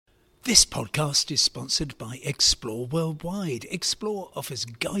This podcast is sponsored by Explore Worldwide. Explore offers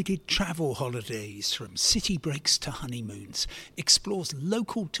guided travel holidays from city breaks to honeymoons. Explore's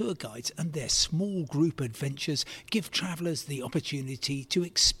local tour guides and their small group adventures give travellers the opportunity to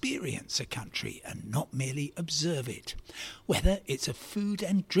experience a country and not merely observe it. Whether it's a food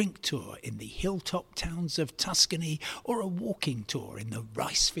and drink tour in the hilltop towns of Tuscany or a walking tour in the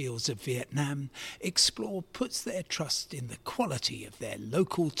rice fields of Vietnam, Explore puts their trust in the quality of their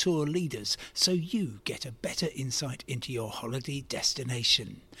local tour leaders so you get a better insight into your holiday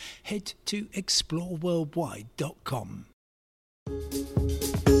destination. Head to exploreworldwide.com.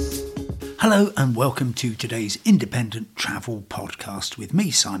 Hello and welcome to today's independent travel podcast with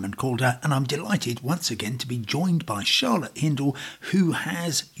me, Simon Calder, and I'm delighted once again to be joined by Charlotte Hindle, who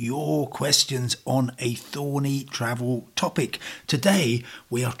has your questions on a thorny travel topic. Today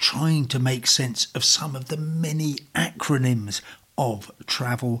we are trying to make sense of some of the many acronyms of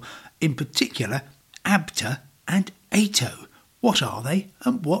travel, in particular Abta and Aito. What are they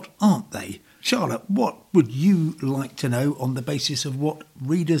and what aren't they? Charlotte, what would you like to know on the basis of what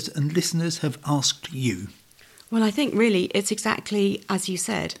readers and listeners have asked you? Well, I think really it's exactly as you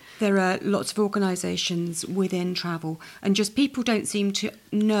said. There are lots of organisations within travel and just people don't seem to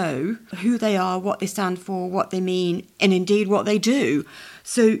know who they are, what they stand for, what they mean, and indeed what they do.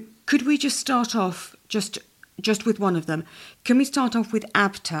 So could we just start off just with one of them? Can we start off with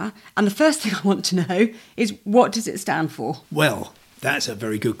Abta? And the first thing I want to know is, what does it stand for? Well, that's a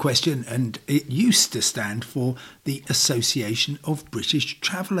very good question, and it used to stand for the Association of British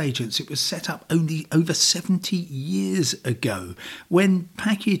Travel Agents. It was set up only over 70 years ago, when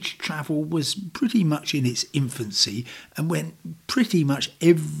package travel was pretty much in its infancy and when pretty much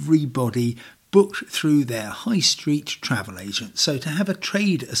everybody booked through their high street travel agent. So to have a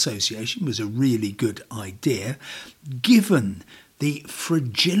trade association was a really good idea, given the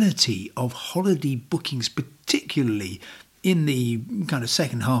fragility of holiday bookings, particularly in the kind of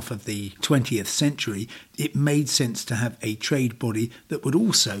second half of the 20th century. It made sense to have a trade body that would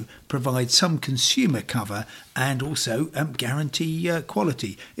also provide some consumer cover and also guarantee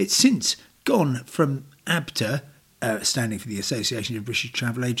quality. It's since gone from Abta, standing for the Association of British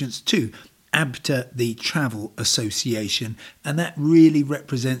Travel Agents, to Abta, the Travel Association, and that really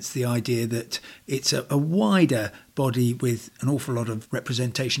represents the idea that it's a wider body with an awful lot of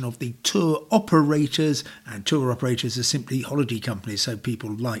representation of the tour operators, and tour operators are simply holiday companies, so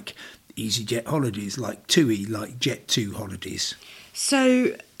people like EasyJet Holidays, like TUI, like Jet2 Holidays.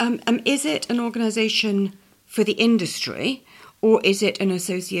 So is it an organisation for the industry or is it an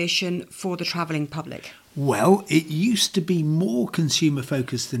association for the travelling public? Well, it used to be more consumer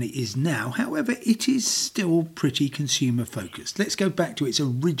focused than it is now. However, it is still pretty consumer focused. Let's go back to its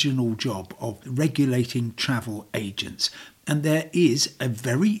original job of regulating travel agents. And there is a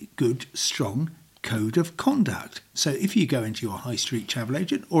very good, strong code of conduct. So if you go into your high street travel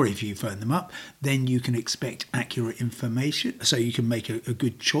agent or if you phone them up, then you can expect accurate information. So you can make a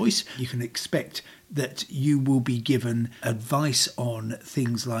good choice. You can expect that you will be given advice on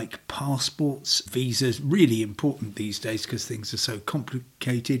things like passports, visas, really important these days because things are so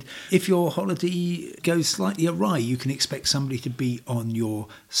complicated. If your holiday goes slightly awry, you can expect somebody to be on your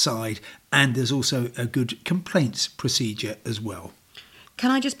side, and there's also a good complaints procedure as well.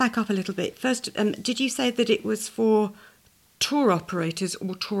 Can I just back up a little bit? First, did you say that it was for tour operators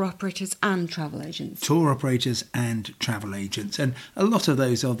or tour operators and travel agents? Tour operators and travel agents, and a lot of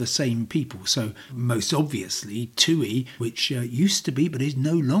those are the same people. So most obviously TUI, which used to be but is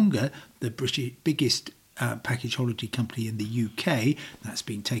no longer the biggest package holiday company in the UK, that's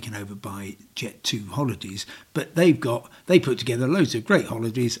been taken over by Jet2 Holidays, but they put together loads of great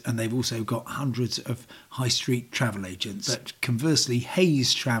holidays, and they've also got hundreds of high street travel agents. But conversely,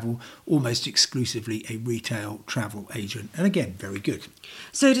 Hayes Travel, almost exclusively a retail travel agent, and again, very good.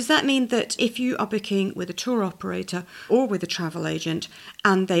 So does that mean that if you are booking with a tour operator or with a travel agent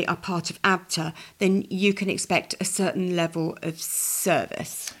and they are part of Abta, then you can expect a certain level of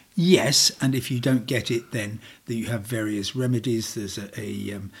service? Yes, and if you don't get it, then you have various remedies. There's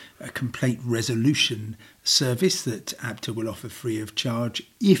a complaint resolution service that Abta will offer free of charge.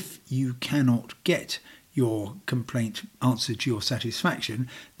 If you cannot get your complaint answered to your satisfaction,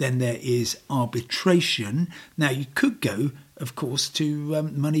 then there is arbitration. Now, you could go, of course, to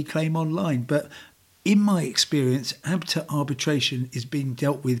Money Claim Online, but in my experience, Abta arbitration is being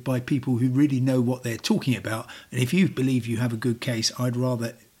dealt with by people who really know what they're talking about. And if you believe you have a good case, I'd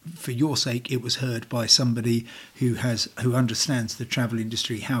rather, for your sake, it was heard by somebody who understands the travel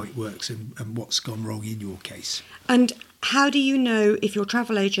industry, how it works and what's gone wrong in your case. And how do you know if your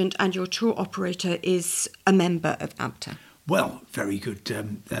travel agent and your tour operator is a member of Abta? Well, very good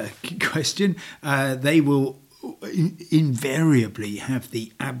question. They will invariably have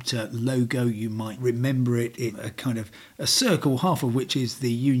the Abta logo. You might remember it in a kind of a circle, half of which is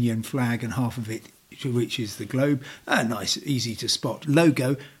the Union flag and half of it which is the globe. A nice, easy to spot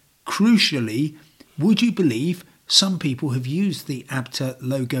logo. Crucially, would you believe some people have used the Abta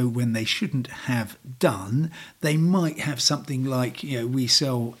logo when they shouldn't have done? They might have something like, we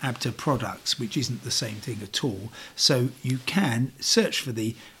sell Abta products, which isn't the same thing at all. So you can search for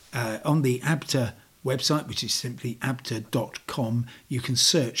on the Abta website, which is simply abta.com. You can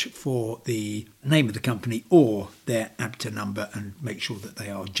search for the name of the company or their Abta number and make sure that they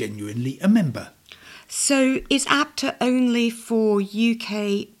are genuinely a member. So is Abta only for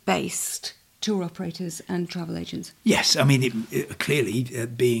UK-based tour operators and travel agents? Yes, I mean, clearly,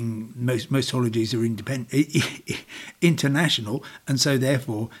 being most holidays are international, and so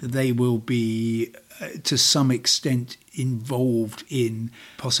therefore they will be to some extent involved in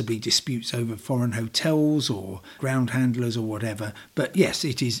possibly disputes over foreign hotels or ground handlers or whatever. But yes,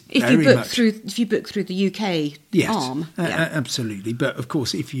 it is if you book through the UK arm. Yes, absolutely. But of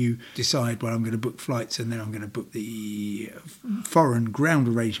course, if you decide, well, I'm going to book flights and then I'm going to book the foreign ground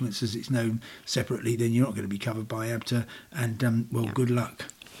arrangements, as it's known, separately, then you're not going to be covered by Abta. And good luck.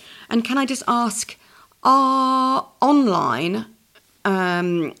 And can I just ask, are online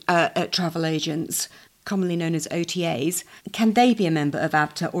travel agents, commonly known as OTAs, can they be a member of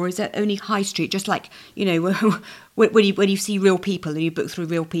Abta, or is it only high street? Just like, when you see real people and you book through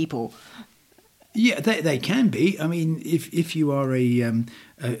real people. Yeah, they can be. I mean, if you are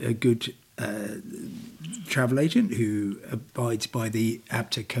a good travel agent who abides by the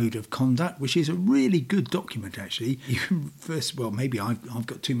Abta Code of Conduct, which is a really good document, actually. You can maybe I've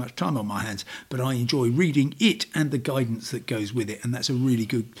got too much time on my hands, but I enjoy reading it and the guidance that goes with it, and that's a really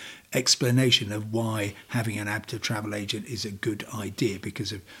good explanation of why having an Abta travel agent is a good idea,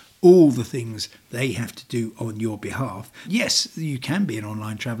 because of all the things they have to do on your behalf. Yes, you can be an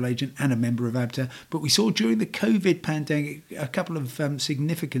online travel agent and a member of Abta, but we saw during the COVID pandemic a couple of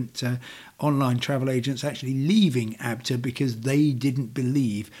significant online travel agents actually leaving Abta because they didn't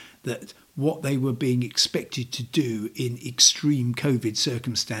believe that what they were being expected to do in extreme COVID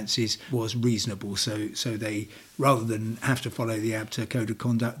circumstances was reasonable. So they, rather than have to follow the Abta Code of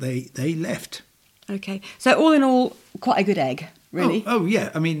Conduct, they left. Okay, so all in all, quite a good egg. Really? Oh, yeah.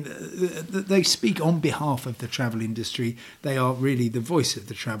 I mean, they speak on behalf of the travel industry. They are really the voice of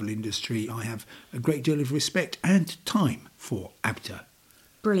the travel industry. I have a great deal of respect and time for Abta.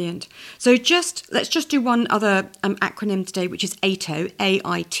 Brilliant. So let's just do one other acronym today, which is AITO,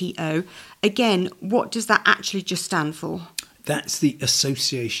 A-I-T-O. Again, what does that actually just stand for? That's the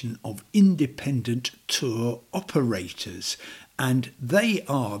Association of Independent Tour Operators. And they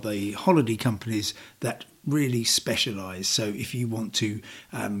are the holiday companies that really specialise. So if you want to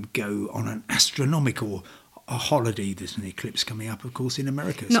go on an astronomical holiday, there's an eclipse coming up, of course, in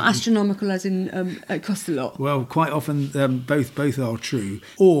America. Not astronomical as in it costs a lot. Well, quite often both are true.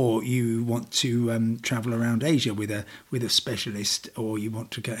 Or you want to travel around Asia with a specialist, or you want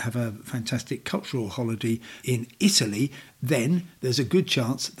to have a fantastic cultural holiday in Italy, then there's a good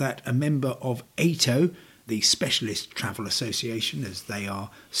chance that a member of AITO, the Specialist Travel Association, as they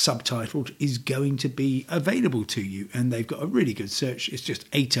are subtitled, is going to be available to you. And they've got a really good search. It's just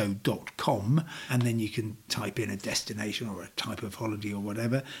aito.com, and then you can type in a destination or a type of holiday or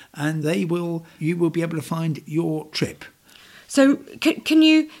whatever, and you will be able to find your trip. So can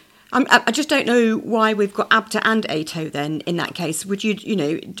you... I just don't know why we've got Abta and Aito then, in that case. Would you,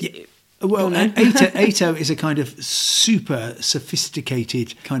 Yeah. Well, Aito is a kind of super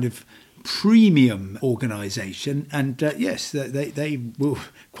sophisticated kind of premium organisation, and yes, they will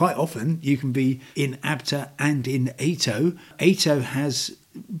quite often. You can be in Abta and in Aito. Aito has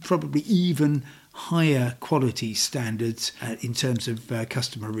probably even higher quality standards in terms of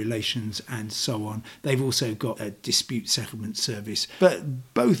customer relations and so on. They've also got a dispute settlement service.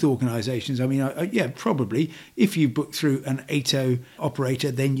 But both organisations, I mean, probably if you book through an Aito operator,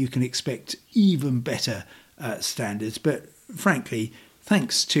 then you can expect even better standards. But frankly,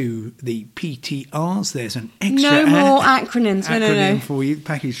 thanks to the PTRs, there's an extra more acronyms. acronym No. for you,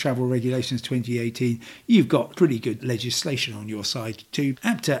 Package Travel Regulations 2018. You've got pretty good legislation on your side too.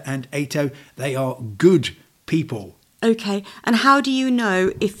 Abta and Aito, they are good people. Okay, and how do you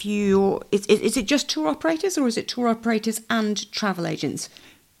know if is it just tour operators, or is it tour operators and travel agents?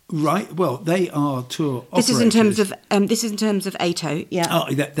 Right. Well, they are tour operators. This is in terms of Aito. Yeah. Oh,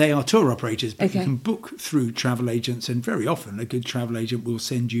 they are tour operators, but Okay. you can book through travel agents, and very often a good travel agent will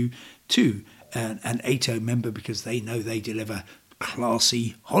send you to an Aito member because they know they deliver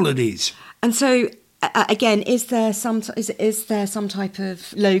classy holidays. And so again, is there some type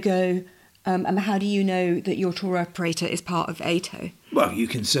of logo? And how do you know that your tour operator is part of Aito? Well, you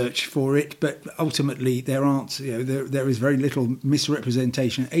can search for it, but ultimately there aren't. There is very little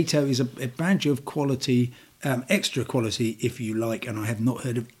misrepresentation. Aito is a badge of quality, extra quality, if you like, and I have not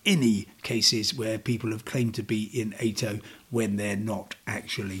heard of any cases where people have claimed to be in Aito when they're not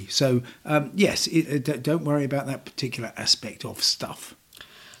actually. So yes, don't worry about that particular aspect of stuff.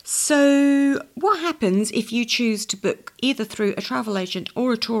 So what happens if you choose to book either through a travel agent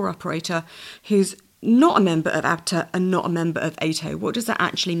or a tour operator who's not a member of Abta and not a member of Aito? What does that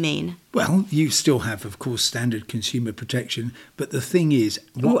actually mean? Well, you still have, of course, standard consumer protection, but the thing is...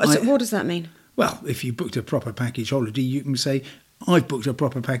 What does that mean? Well, if you booked a proper package holiday, you can say, I've booked a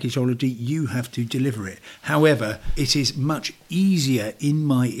proper package holiday, you have to deliver it. However, it is much easier in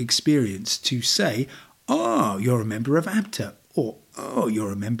my experience to say, you're a member of Abta, or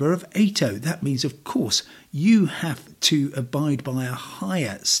you're a member of Aito. That means, of course, you have to abide by a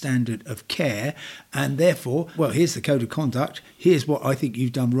higher standard of care, and therefore, well, here's the code of conduct, here's what I think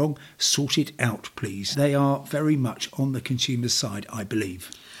you've done wrong, sort it out, please. They are very much on the consumer's side, I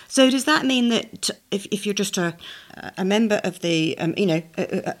believe. So does that mean that if you're just a member of the,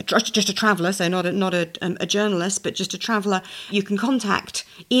 just a traveller, so not a journalist, but just a traveller, you can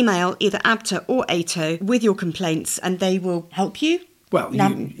email either Abta or Aito with your complaints, and they will help you? Well,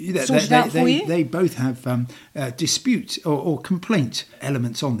 they both have dispute or complaint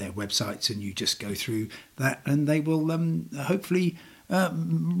elements on their websites, and you just go through that, and they will hopefully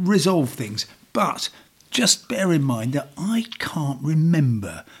resolve things. But just bear in mind that I can't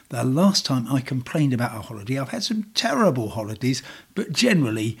remember the last time I complained about a holiday. I've had some terrible holidays, but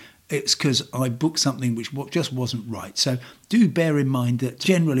generally it's because I booked something which just wasn't right. So do bear in mind that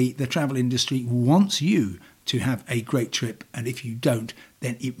generally the travel industry wants you to have a great trip, and if you don't,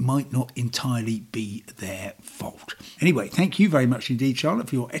 then it might not entirely be their fault. Anyway, thank you very much indeed, Charlotte,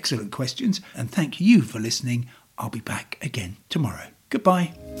 for your excellent questions, and thank you for listening. I'll be back again tomorrow.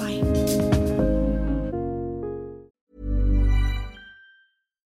 Goodbye. Bye.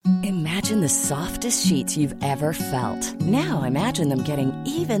 Imagine the softest sheets you've ever felt. Now imagine them getting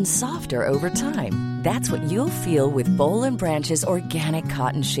even softer over time. That's what you'll feel with Boll & Branch's organic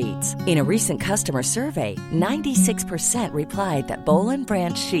cotton sheets. In a recent customer survey, 96% replied that Boll &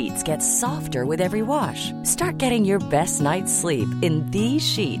 Branch sheets get softer with every wash. Start getting your best night's sleep in these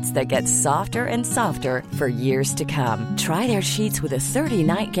sheets that get softer and softer for years to come. Try their sheets with a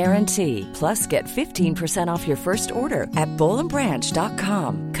 30-night guarantee. Plus, get 15% off your first order at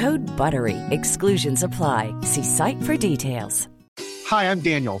bollandbranch.com. Code BUTTERY. Exclusions apply. See site for details. Hi, I'm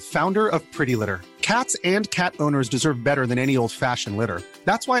Daniel, founder of Pretty Litter. Cats and cat owners deserve better than any old-fashioned litter.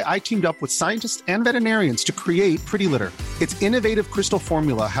 That's why I teamed up with scientists and veterinarians to create Pretty Litter. Its innovative crystal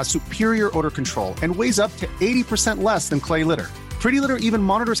formula has superior odor control and weighs up to 80% less than clay litter. Pretty Litter even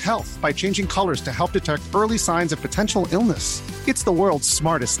monitors health by changing colors to help detect early signs of potential illness. It's the world's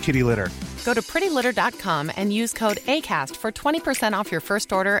smartest kitty litter. Go to prettylitter.com and use code ACAST for 20% off your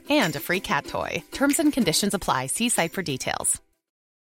first order and a free cat toy. Terms and conditions apply. See site for details.